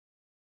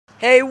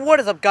Hey, what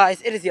is up guys?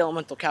 It is the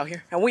Elemental Cow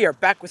here, and we are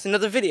back with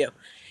another video.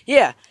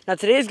 Yeah, now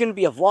today is going to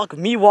be a vlog of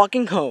me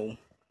walking home.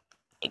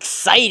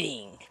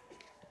 Exciting!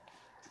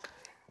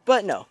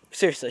 But no,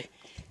 seriously.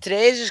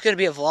 Today is just going to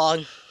be a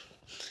vlog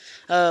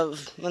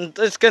of,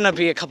 it's going to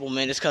be a couple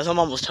minutes because I'm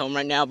almost home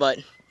right now, but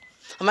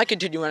I might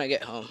continue when I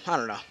get home. I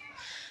don't know.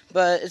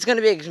 But it's going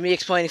to be me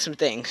explaining some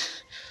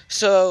things.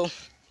 So,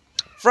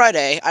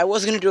 Friday, I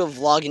was going to do a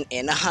vlog in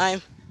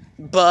Anaheim,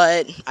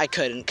 but I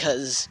couldn't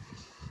because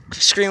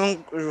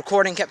screen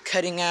recording kept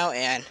cutting out,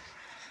 and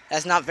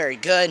that's not very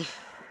good.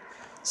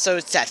 So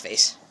it's sad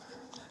face.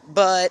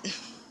 But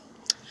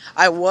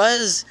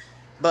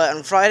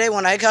on Friday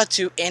when I got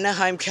to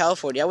Anaheim,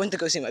 California, I went to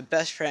go see my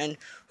best friend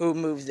who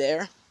moved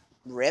there.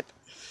 RIP.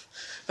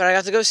 But I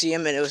got to go see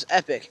him, and it was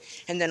epic.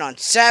 And then on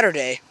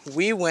Saturday,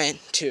 we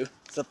went to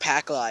the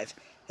Pack Live.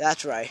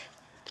 That's right.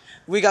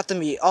 We got to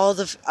meet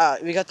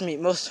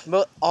most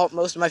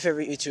of my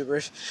favorite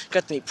YouTubers.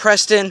 Got to meet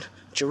Preston,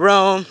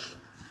 Jerome,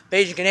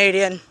 Beijing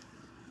Canadian,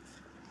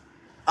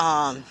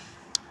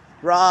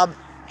 Rob,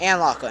 and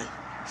Lachlan.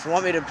 If you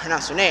want me to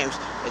pronounce their names,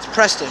 it's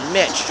Preston,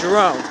 Mitch,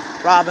 Jerome,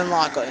 Rob, and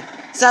Lachlan.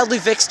 Sadly,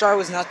 Vicstar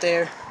was not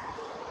there,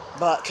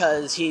 but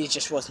because he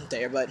just wasn't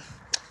there. But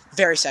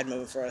very sad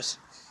moment for us.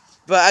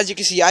 But as you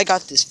can see, I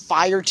got this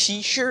fire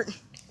T-shirt.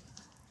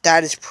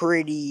 That is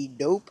pretty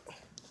dope.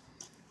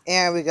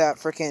 And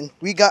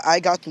I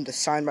got them to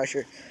sign my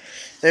shirt.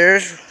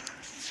 There's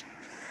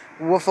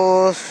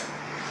Woofles.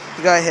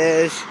 We got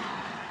his.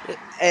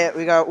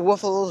 We got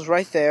Woofles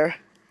right there.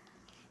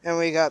 And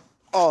we got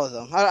all of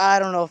them. I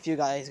don't know if you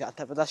guys got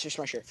that, but that's just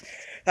my shirt.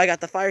 I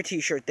got the fire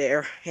T-shirt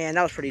there, and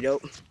that was pretty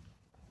dope.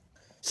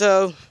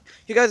 So,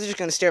 you guys are just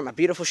going to stare at my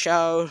beautiful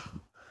shower.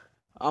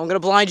 I'm going to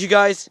blind you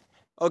guys.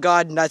 Oh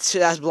god,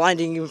 that's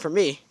blinding even for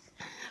me.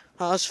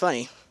 Oh, that's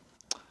funny.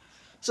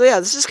 So yeah,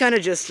 this is kind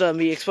of just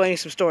me explaining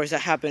some stories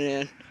that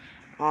happened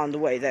on the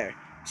way there.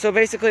 So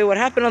basically what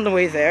happened on the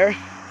way there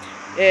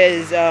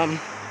is,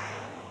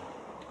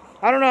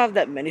 I don't know if I have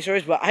that many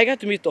stories, but I got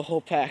to meet the whole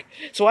pack.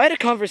 So I had a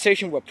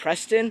conversation with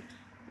Preston.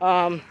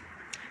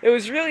 It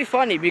was really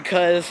funny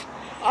because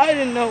I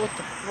didn't know what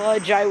the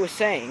fudge I was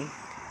saying.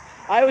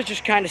 I was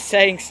just kind of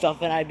saying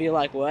stuff and I'd be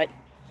like, what?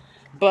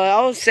 But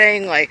I was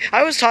saying,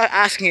 I was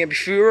asking him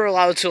if we were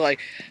allowed to,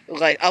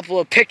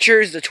 upload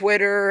pictures to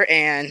Twitter,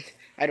 and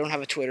I don't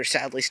have a Twitter,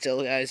 sadly,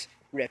 still, guys.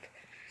 RIP.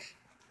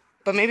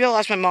 But maybe I'll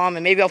ask my mom,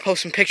 and maybe I'll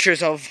post some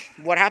pictures of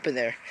what happened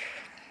there.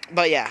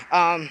 But yeah,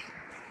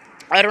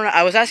 I don't know.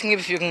 I was asking him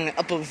if you can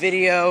upload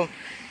video,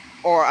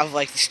 or of,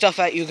 the stuff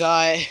that you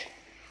got,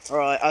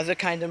 or, other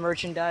kind of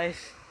merchandise.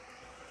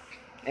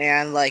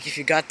 And, if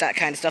you got that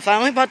kind of stuff. I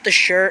only bought the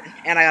shirt,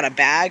 and I got a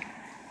bag.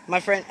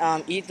 My friend,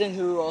 Ethan,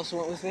 who also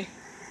went with me.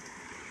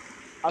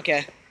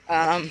 Okay,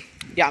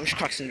 yeah, I'm just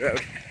crossing the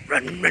road.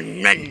 Run,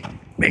 run, run.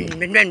 Run,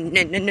 run, run,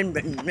 run, run,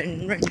 run,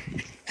 run, run.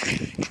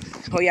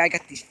 Oh yeah, I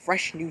got these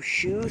fresh new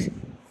shoes.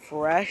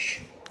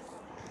 Fresh.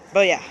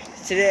 But yeah,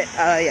 today,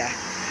 yeah.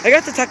 I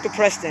got to talk to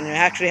Preston and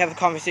actually have a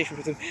conversation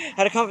with him. I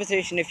had a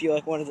conversation if you,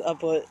 wanted to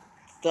upload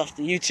stuff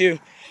to YouTube.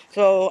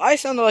 So, I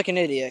sounded like an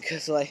idiot,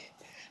 because, I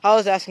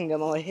was asking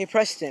them, I'm like, hey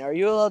Preston, are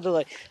you allowed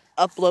to,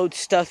 upload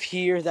stuff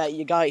here that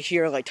you got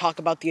here, talk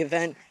about the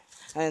event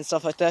and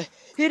stuff like that?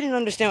 He didn't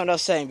understand what I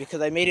was saying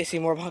because I made it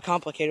seem more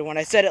complicated when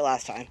I said it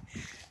last time.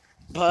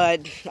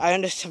 But I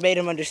made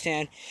him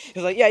understand. He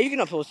was like, yeah, you can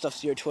upload stuff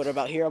to your Twitter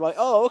about here. I'm like,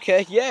 oh,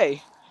 okay,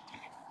 yay.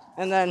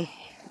 And then,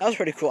 that was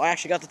pretty cool. I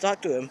actually got to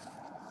talk to him.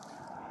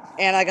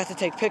 And I got to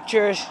take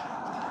pictures.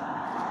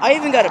 I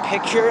even got a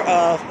picture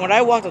of when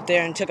I walked up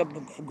there and took a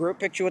group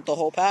picture with the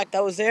whole pack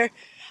that was there.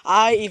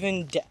 I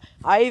even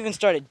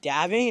started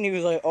dabbing, and he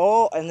was like,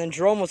 oh, and then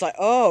Jerome was like,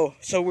 oh,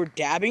 so we're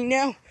dabbing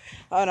now?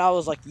 And I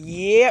was like,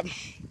 yep.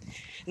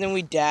 And then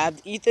we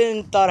dabbed.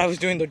 Ethan thought I was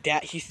doing the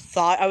dab. He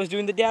thought I was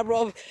doing the dab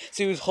roll,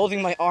 so he was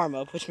holding my arm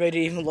up, which made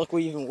it even look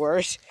even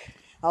worse.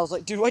 I was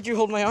like, dude, why'd you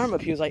hold my arm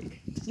up? He was like,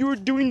 you were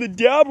doing the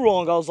dab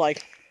wrong. I was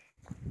like,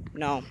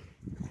 no,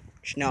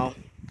 it's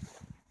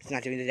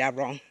not doing the dab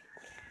wrong.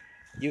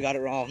 You got it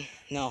wrong.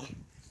 No,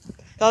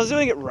 I was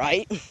doing it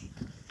right.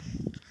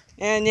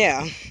 And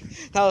yeah,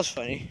 that was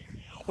funny.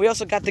 We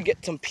also got to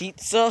get some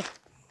pizza.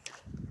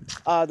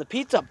 The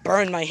pizza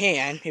burned my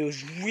hand. It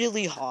was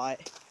really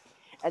hot.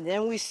 And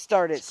then we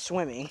started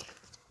swimming.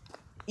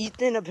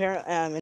 Ethan apparently